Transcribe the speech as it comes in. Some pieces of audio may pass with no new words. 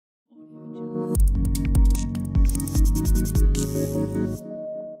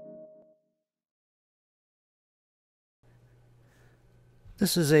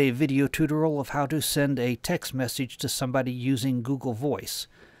This is a video tutorial of how to send a text message to somebody using Google Voice.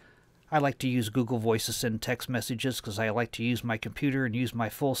 I like to use Google Voice to send text messages because I like to use my computer and use my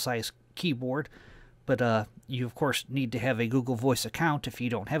full-size keyboard. But you, of course, need to have a Google Voice account. If you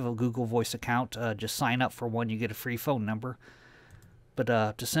don't have a Google Voice account, just sign up for one. You get a free phone number.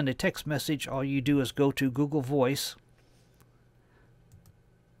 But to send a text message, all you do is go to Google Voice.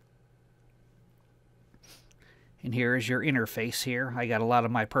 And here is your interface here. I got a lot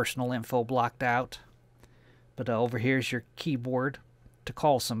of my personal info blocked out. But over here is your keyboard to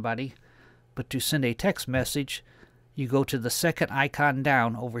call somebody. But to send a text message, you go to the second icon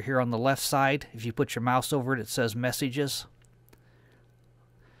down over here on the left side. If you put your mouse over it, it says Messages.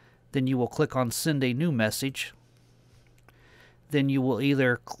 Then you will click on Send a New Message. Then you will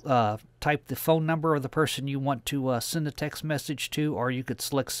either type the phone number of the person you want to send a text message to, or you could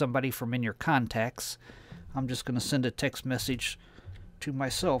select somebody from in your contacts. I'm just going to send a text message to my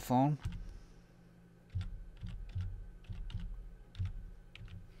cell phone.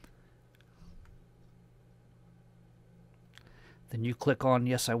 Then you click on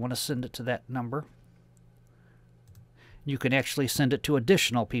Yes, I want to send it to that number. You can actually send it to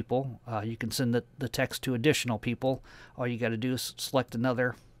additional people. You can send the text to additional people. All you got to do is select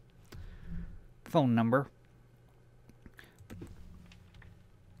another phone number.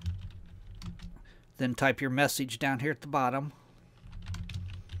 Then type your message down here at the bottom.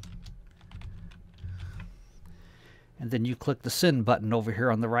 And then you click the Send button over here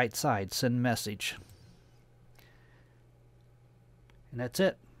on the right side. Send Message. And that's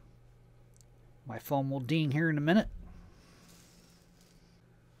it. My phone will ding here in a minute.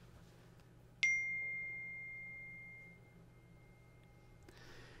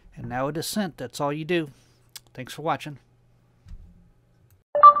 And now it is sent. That's all you do. Thanks for watching.